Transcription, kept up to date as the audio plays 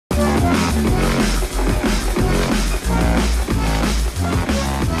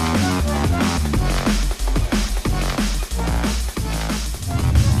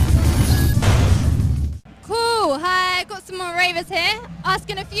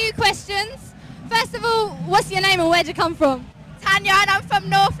asking a few questions. First of all, what's your name and where'd you come from? Tanya, and I'm from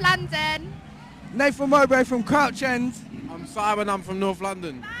North London. Nathan Mowbray from Crouch End. I'm Simon, I'm from North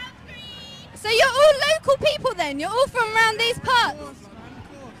London. So you're all local people then? You're all from around these parts?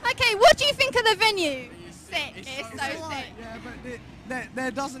 Okay, what do you think of the venue? Sick, it's so sick. Yeah, but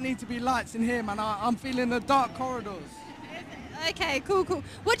there doesn't need to be lights in here, man. I'm feeling the dark corridors. Okay, cool.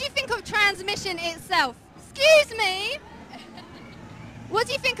 What do you think of Tranz-Mission itself? Excuse me? What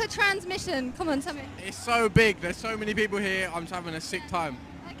do you think of Tranz-Mission? Come on, tell me. It's so big, there's so many people here, I'm just having a sick time.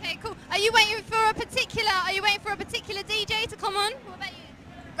 Okay, cool. Are you waiting for a particular DJ to come on? What about you?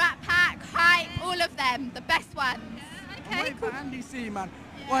 Rat Pack, Hype, all of them, the best ones. I'm waiting for Andy C, man.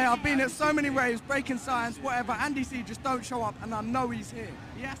 Wait, I've been at so many raves, breaking science, whatever. Andy C just don't show up, and I know he's here.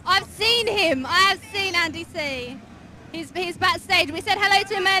 Yes. I've seen him. I have seen Andy C. He's backstage. We said hello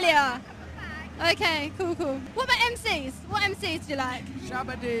to him earlier. Okay, cool. What about MCs? What MCs do you like?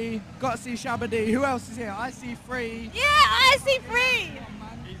 Shabba D, gotta see Shabba D. Who else is here? I see Free. Yeah, IC3.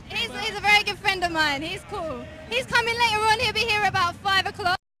 He's a very good friend of mine. He's cool. He's coming later on. He'll be here about 5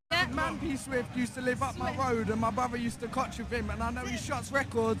 o'clock. Yeah. Man P Swift used to live up my road, and my brother used to coach with him, and I know he shots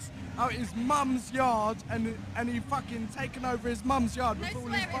records out his mum's yard, and he fucking taken over his mum's yard with all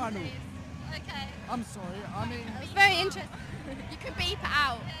his vinyl. Okay. I'm sorry, I mean... It's very interesting. You can beep it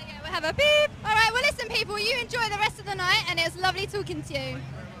out. Yeah, we'll have a beep. All right, well listen people, you enjoy the rest of the night, and it was lovely talking to you.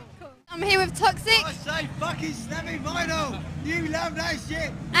 Cool. I'm here with Toxic. I say fucking Slammin vinyl. You love that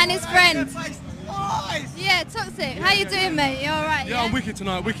shit. And his friend. Nice. Yeah, Toxic. How you doing, mate? You all right? Yeah, I'm wicked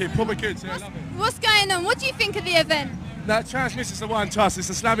tonight, wicked, proper good. Yeah, love it. What's going on? What do you think of the event? That Tranz-Mission's the one to us. It's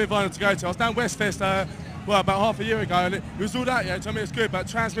a Slammin vinyl to go to. I was down Westfest, about half a year ago, and it was all that, yeah. To me, it's good. But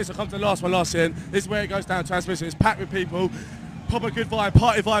Tranz-Mission, I come to the last one last year, and this is where it goes down. Tranz-Mission, it's packed with people. Proper good vibe,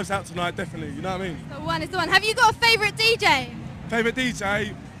 party vibes out tonight, definitely. You know what I mean? The one is the one. Have you got a favourite DJ? Favourite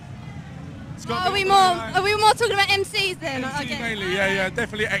DJ? Are we more talking about MCs then? MC mainly, yeah,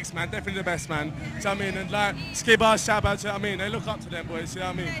 definitely X-Man, definitely the best man. Do you know what I mean? And like Skibber, Shabba, do you know what I mean? They look up to them boys, you know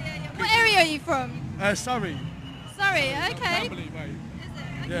what I mean? Yeah. What area are you from? Surrey. Surrey, okay. Family, mate. Is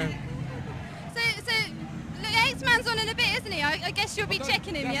it? Okay. Yeah. So look, X-Man's on in a bit, isn't he? I guess you'll be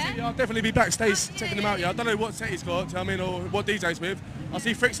checking him, yeah? I'll definitely be backstage checking him out, yeah. I don't know what set he's got, do you know what I mean, or what DJ's with. I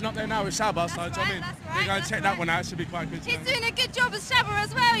see Friction up there now with Shabba, so do you know what I mean? We're going to check that one out, it should be quite good. He's doing a good job as Shabba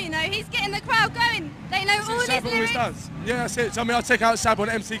as well, you know. He's getting the crowd going. They know all his lyrics. Shabba always does. Yeah, that's it. So, I mean, I check out Shabba on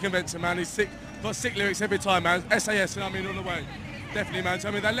MC convention, man. He's got sick lyrics every time, man. SAS, you know what I mean, all the way. Definitely, man. So,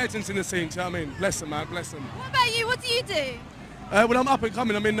 I mean, they're legends in the scene, do you know what I mean? Bless them, man, bless them. What about you? What do you do? Well, I'm up and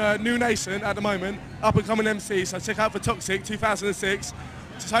coming. I'm in New Nation at the moment, up and coming MC. So check out for Toxic 2006.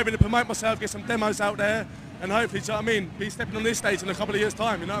 Just hoping to promote myself, get some demos out there, and hopefully, do you know what I mean, be stepping on this stage in a couple of years'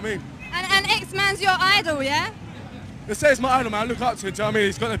 time. You know what I mean? And X-Man's your idol, yeah? It says my idol, man. I look up to him. Do you know what I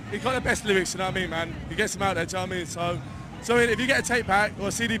mean? He's got the best lyrics. You know what I mean, man? He gets them out there. Do you know what I mean? So if you get a tape pack or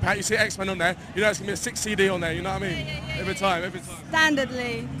a CD pack, you see X-Man on there, you know it's going to be a 6 CD on there, you know what I mean? Yeah, every time.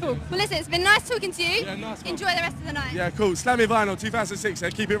 Standardly. Cool. Well, listen, it's been nice talking to you. Yeah, nice one. Enjoy the rest of the night. Yeah, cool. Slammin Vinyl 2006, yeah,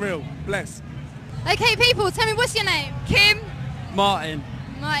 keep it real. Bless. Okay, people, tell me, what's your name? Kim. Martin.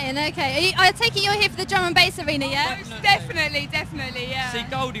 Martin, okay. I take it you're here for the drum and bass arena, yeah? Definitely, yeah. See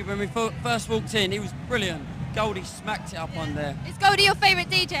Goldie, when we first walked in, he was brilliant. Goldie smacked it up on there. Is Goldie your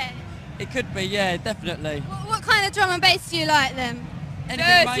favourite DJ? It could be, yeah, definitely. What kind of drum and bass do you like then?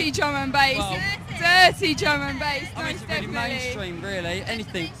 Dirty drum and bass. Well, dirty drum and bass. I mean, it's really mainstream, really.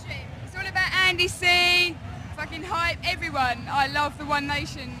 Anything. It's all about Andy C, fucking Hype, everyone. I love the One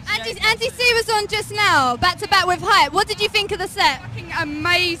Nation. Andy C was on just now, back to back with Hype. What did you think of the set? Fucking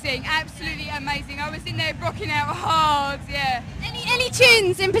amazing, absolutely amazing. I was in there rocking out hard, yeah. Any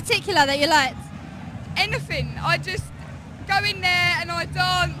tunes in particular that you liked? Anything. I just go in there and I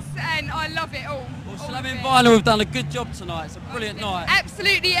dance and I love it all. Well, Slammin Vinyl have done a good job tonight. It's a brilliant night.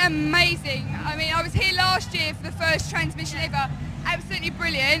 Absolutely amazing. I mean, I was here last year for the first Tranz-Mission ever. Absolutely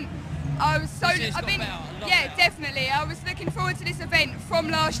brilliant. I was so... Yeah, definitely. I was looking forward to this event from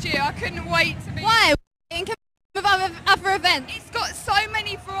last year. I couldn't wait to be... Why? In comparison with other events? It's got so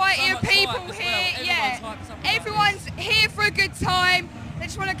many variety of people here. Yeah. Everyone's here for a good time. They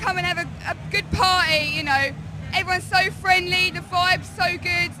just want to come and have a good party, you know. Everyone's so friendly, the vibe's so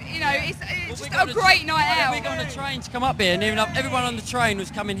good, you know, it's just a great night out. We got on the train to come up here, and even everyone on the train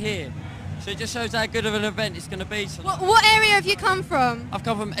was coming here. So it just shows how good of an event it's going to be tonight. What area have you come from? I've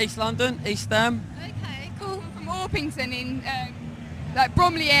come from East London, East Ham. Okay, cool. From Orpington in like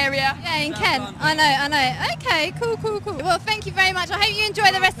Bromley area. Yeah, in Kent. I know. Okay, cool. Well, thank you very much. I hope you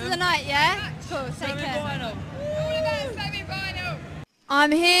enjoy the rest of the night, yeah? Cool, take care.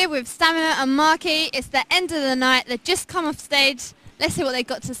 I'm here with Stamina and Marky. It's the end of the night. They've just come off stage. Let's hear what they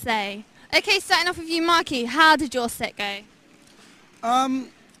got to say. Okay, starting off with you, Marky. How did your set go?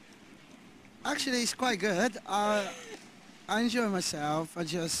 Actually, it's quite good. I enjoy myself. I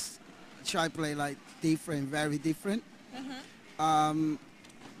just try to play like different, very different.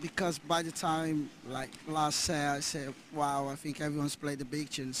 Because by the time like last set, I said, wow, I think everyone's played the big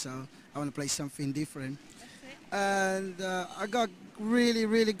tune, so I want to play something different. And I got really,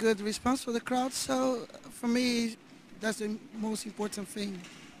 really good response from the crowd. So for me, that's the most important thing.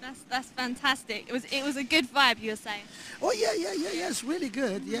 That's fantastic. It was a good vibe, you were saying. Oh yeah, it's really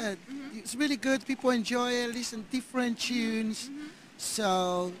good. Yeah, it's really good. People enjoy it, listen different tunes.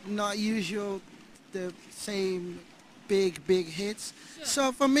 So not usual, the same big hits. Sure.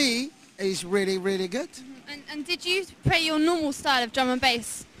 So for me, it's really, really good. And did you play your normal style of drum and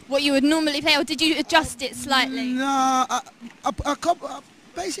bass? What you would normally play, or did you adjust it slightly? No,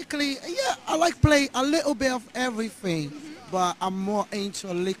 basically, yeah, I like play a little bit of everything, but I'm more into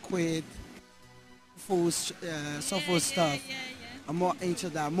liquid, soulful stuff. I'm more into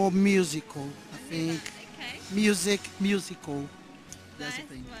that, more musical, I think. Okay. Musical. That's the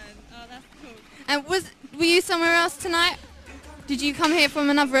thing. Oh, that's cool. And were you somewhere else tonight? Did you come here from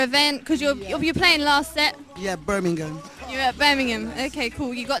another event? Because you're playing last set. Yeah, Birmingham. You were at Birmingham. Okay,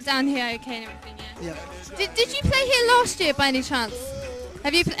 cool. You got down here okay and everything, yeah? Yeah. Did you play here last year by any chance?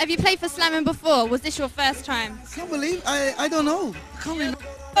 Have you played for Slammin before? Was this your first time? I can't believe, I don't know. I can't remember.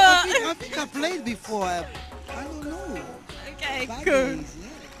 I think I played before. I don't know. Okay, Bagley's, cool.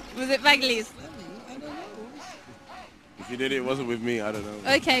 Yeah. Was it Bagley's? I don't know. If you did it, it wasn't with me, I don't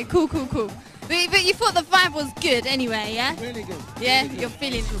know. Okay, cool. But you thought the vibe was good anyway, yeah? Really good. Yeah, Really good. you're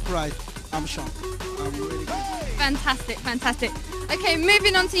feeling Surprised. I'm shocked. I'm really good. fantastic. Okay,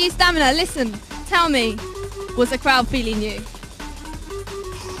 moving on to you, Stamina. Listen, tell me, was the crowd feeling you?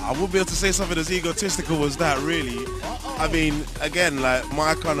 I wouldn't be able to say something as egotistical as that, really. I mean, again, like,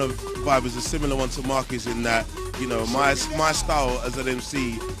 my kind of vibe is a similar one to Marky's in that, you know, my style as an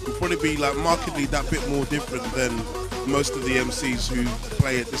MC would probably be like markedly that bit more different than most of the MCs who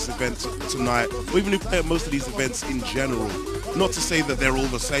play at this event tonight, or even who play at most of these events in general. Not to say that they're all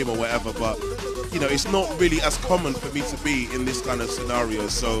the same or whatever, but you know, it's not really as common for me to be in this kind of scenario.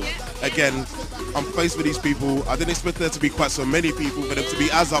 So again, I'm faced with these people. I didn't expect there to be quite so many people, for them to be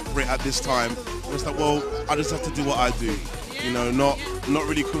as up for it at this time. And it's like, well, I just have to do what I do. You know, not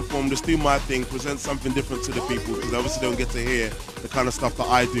really conform, just do my thing, present something different to the people, because obviously they don't get to hear the kind of stuff that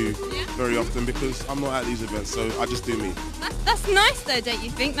I do very often, because I'm not at these events, so I just do me. That's nice though, don't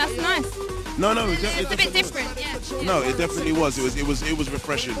you think? That's nice. No, it's a bit different, yeah. No, it definitely was. It was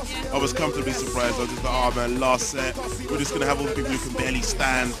refreshing. I was comfortably surprised. I was just like, oh man, last set, we're just gonna have all the people who can barely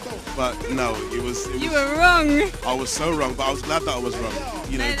stand. But no, it was. You were wrong. I was so wrong, but I was glad that I was wrong.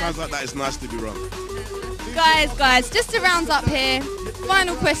 You know, times like that, it's nice to be wrong. Guys, just to round up here,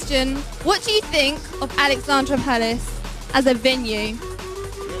 final question. What do you think of Alexandra Palace as a venue?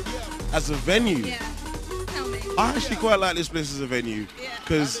 As a venue? Yeah. Tell me. I actually quite like this place as a venue,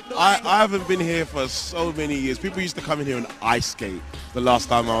 because I haven't been here for so many years. People used to come in here and ice skate the last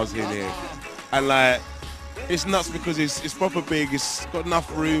time I was in here. And like, it's nuts because it's proper big, it's got enough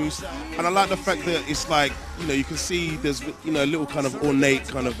rooms, and I like the fact that it's like, you know, you can see there's, you know, a little kind of ornate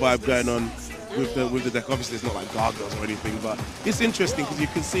kind of vibe going on with the deck. Obviously it's not like gargoyles or anything, but it's interesting because you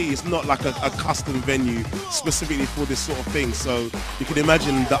can see it's not like a custom venue specifically for this sort of thing, so you can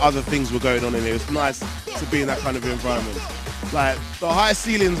imagine the other things were going on in here. It's nice to be in that kind of environment. Like the high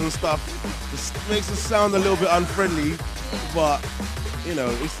ceilings and stuff just makes it sound a little bit unfriendly, but you know,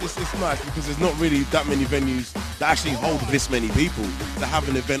 it's nice because there's not really that many venues that actually hold this many people to have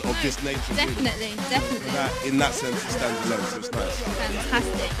an event of this nature. Definitely. In that sense, it stands alone, so it's nice.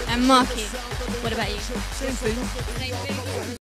 Fantastic. And Marky, what about you? Same thing. Same thing.